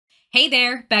Hey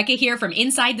there, Becca here from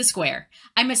Inside the Square.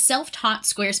 I'm a self-taught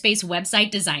Squarespace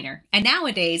website designer, and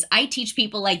nowadays I teach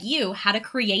people like you how to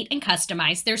create and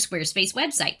customize their Squarespace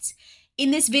websites.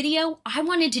 In this video, I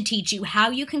wanted to teach you how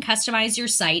you can customize your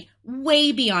site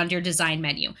way beyond your design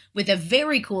menu with a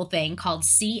very cool thing called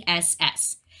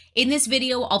CSS. In this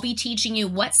video, I'll be teaching you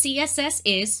what CSS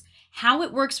is, how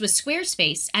it works with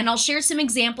Squarespace, and I'll share some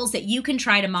examples that you can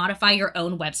try to modify your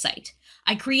own website.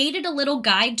 I created a little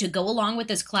guide to go along with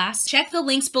this class. Check the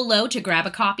links below to grab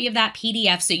a copy of that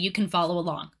PDF so you can follow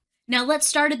along. Now let's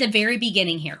start at the very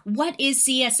beginning here. What is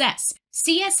CSS?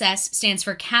 CSS stands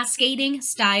for Cascading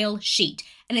Style Sheet,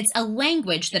 and it's a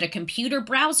language that a computer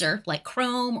browser like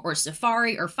Chrome or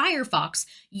Safari or Firefox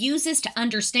uses to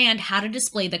understand how to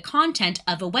display the content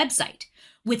of a website.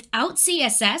 Without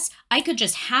CSS, I could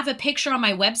just have a picture on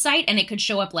my website and it could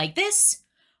show up like this,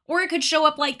 or it could show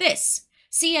up like this.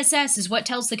 CSS is what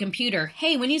tells the computer,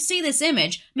 hey, when you see this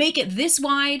image, make it this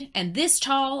wide and this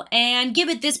tall and give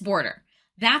it this border.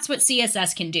 That's what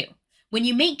CSS can do. When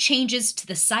you make changes to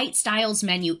the Site Styles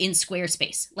menu in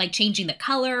Squarespace, like changing the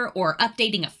color or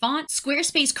updating a font,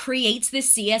 Squarespace creates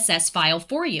this CSS file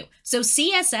for you. So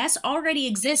CSS already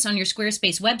exists on your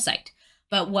Squarespace website.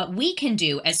 But what we can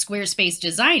do as Squarespace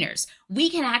designers, we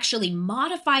can actually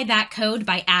modify that code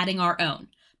by adding our own.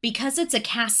 Because it's a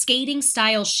cascading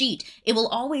style sheet, it will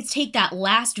always take that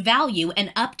last value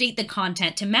and update the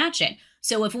content to match it.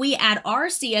 So if we add our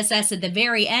CSS at the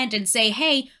very end and say,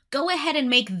 hey, go ahead and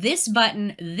make this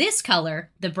button this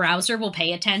color, the browser will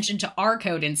pay attention to our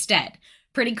code instead.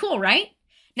 Pretty cool, right?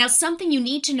 Now, something you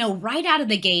need to know right out of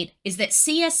the gate is that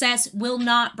CSS will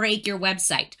not break your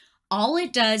website. All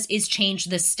it does is change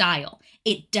the style.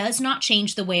 It does not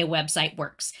change the way a website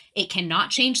works. It cannot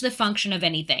change the function of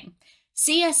anything.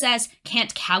 CSS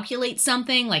can't calculate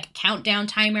something like a countdown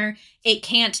timer. It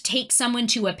can't take someone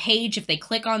to a page if they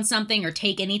click on something or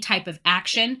take any type of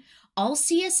action. All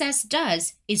CSS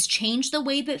does is change the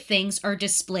way that things are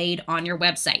displayed on your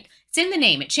website. It's in the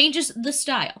name. It changes the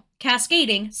style.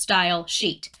 Cascading Style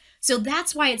Sheet. So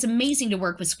that's why it's amazing to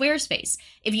work with Squarespace.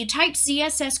 If you type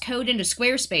CSS code into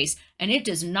Squarespace and it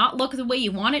does not look the way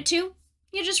you want it to,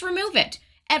 you just remove it.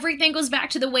 Everything goes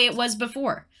back to the way it was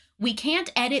before. We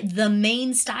can't edit the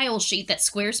main style sheet that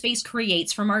Squarespace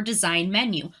creates from our design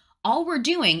menu. All we're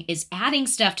doing is adding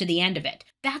stuff to the end of it.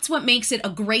 That's what makes it a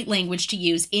great language to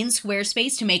use in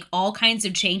Squarespace to make all kinds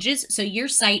of changes so your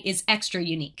site is extra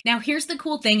unique. Now here's the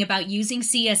cool thing about using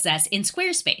CSS in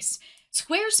Squarespace.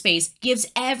 Squarespace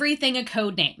gives everything a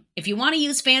code name. If you want to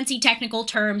use fancy technical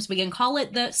terms, we can call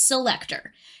it the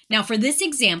selector. Now for this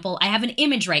example, I have an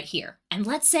image right here. And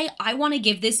let's say I want to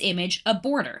give this image a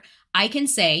border. I can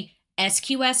say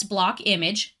SQS block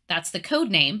image, that's the code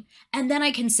name, and then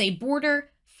I can say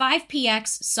border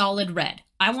 5px solid red.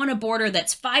 I want a border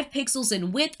that's 5 pixels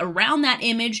in width around that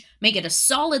image, make it a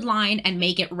solid line, and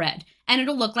make it red. And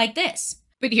it'll look like this.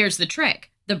 But here's the trick.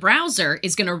 The browser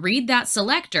is going to read that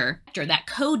selector, that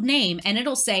code name, and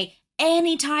it'll say,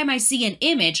 anytime I see an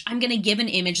image, I'm going to give an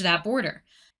image that border.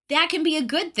 That can be a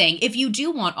good thing if you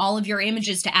do want all of your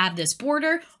images to have this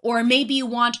border, or maybe you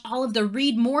want all of the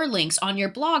read more links on your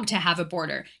blog to have a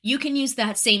border. You can use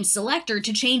that same selector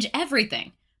to change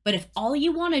everything. But if all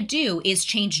you want to do is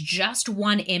change just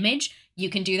one image, you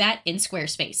can do that in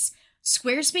Squarespace.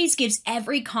 Squarespace gives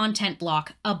every content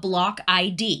block a block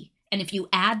ID. And if you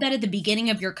add that at the beginning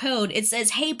of your code, it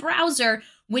says, hey browser,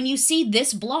 when you see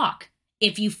this block,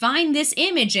 if you find this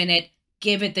image in it,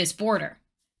 give it this border.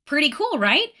 Pretty cool,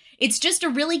 right? It's just a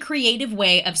really creative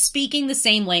way of speaking the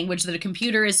same language that a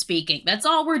computer is speaking. That's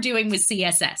all we're doing with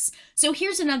CSS. So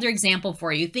here's another example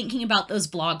for you, thinking about those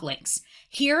blog links.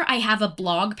 Here I have a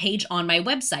blog page on my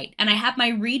website, and I have my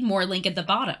read more link at the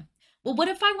bottom. Well, what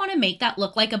if I want to make that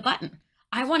look like a button?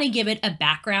 I want to give it a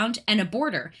background and a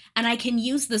border, and I can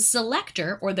use the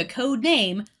selector or the code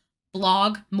name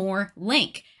blog more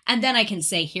link. And then I can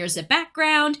say, here's a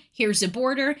background, here's a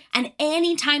border, and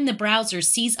anytime the browser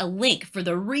sees a link for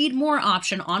the read more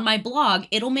option on my blog,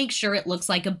 it'll make sure it looks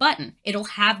like a button. It'll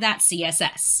have that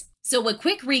CSS. So a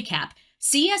quick recap,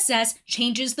 CSS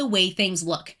changes the way things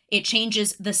look. It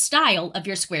changes the style of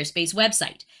your Squarespace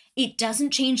website. It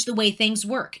doesn't change the way things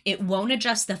work. It won't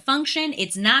adjust the function.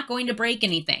 It's not going to break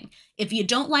anything. If you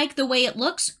don't like the way it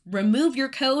looks, remove your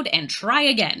code and try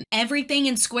again. Everything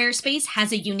in Squarespace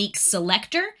has a unique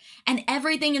selector, and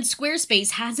everything in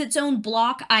Squarespace has its own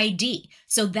block ID.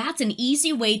 So that's an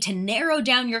easy way to narrow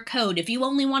down your code. If you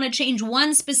only want to change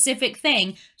one specific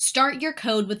thing, start your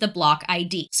code with the block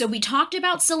ID. So we talked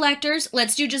about selectors.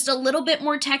 Let's do just a little bit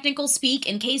more technical speak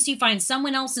in case you find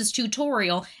someone else's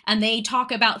tutorial and they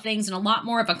talk about things in a lot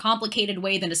more of a complicated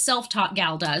way than a self-taught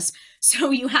gal does. So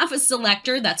you have a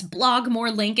selector, that's blog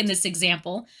more link in this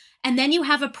example, and then you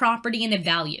have a property and a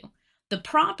value. The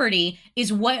property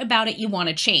is what about it you want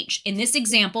to change. In this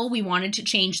example, we wanted to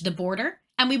change the border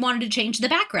and we wanted to change the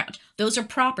background. Those are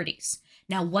properties.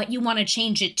 Now what you want to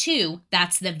change it to,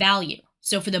 that's the value.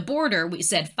 So for the border, we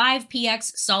said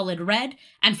 5px solid red,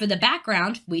 and for the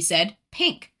background, we said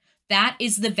pink. That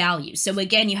is the value. So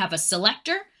again, you have a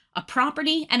selector, a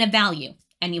property, and a value,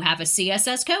 and you have a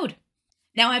CSS code.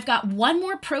 Now I've got one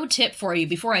more pro tip for you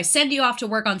before I send you off to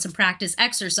work on some practice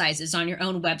exercises on your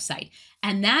own website,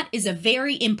 and that is a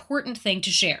very important thing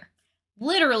to share.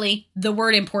 Literally, the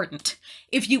word important.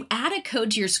 If you add a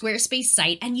code to your Squarespace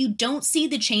site and you don't see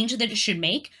the change that it should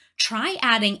make, try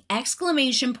adding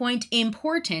exclamation point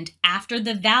important after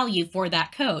the value for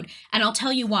that code, and I'll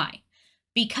tell you why.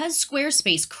 Because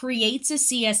Squarespace creates a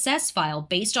CSS file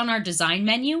based on our design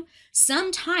menu,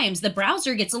 sometimes the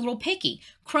browser gets a little picky.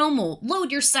 Chrome will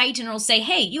load your site and it'll say,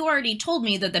 hey, you already told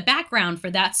me that the background for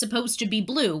that's supposed to be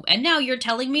blue, and now you're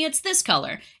telling me it's this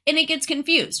color. And it gets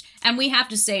confused. And we have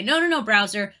to say, no,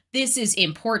 browser, this is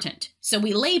important. So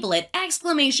we label it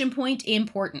exclamation point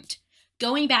important.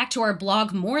 Going back to our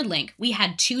blog more link, we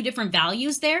had two different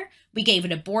values there. We gave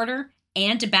it a border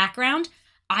and a background.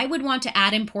 I would want to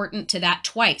add important to that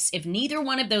twice if neither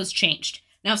one of those changed.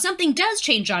 Now, if something does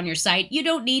change on your site, you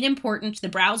don't need important. The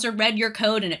browser read your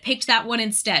code and it picked that one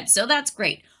instead, so that's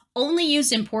great. Only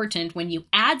use important when you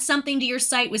add something to your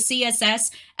site with CSS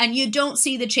and you don't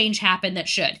see the change happen that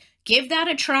should. Give that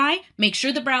a try. Make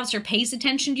sure the browser pays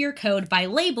attention to your code by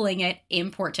labeling it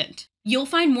important. You'll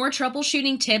find more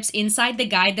troubleshooting tips inside the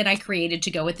guide that I created to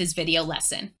go with this video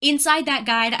lesson. Inside that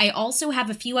guide, I also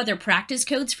have a few other practice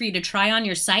codes for you to try on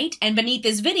your site, and beneath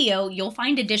this video, you'll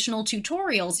find additional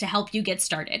tutorials to help you get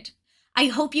started. I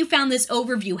hope you found this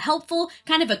overview helpful,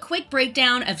 kind of a quick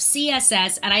breakdown of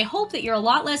CSS, and I hope that you're a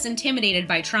lot less intimidated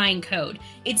by trying code.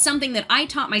 It's something that I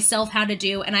taught myself how to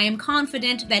do, and I am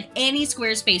confident that any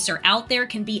Squarespacer out there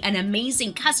can be an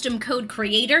amazing custom code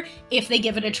creator if they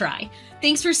give it a try.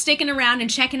 Thanks for sticking around and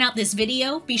checking out this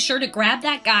video. Be sure to grab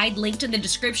that guide linked in the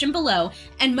description below,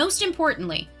 and most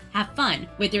importantly, have fun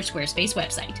with your Squarespace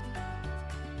website.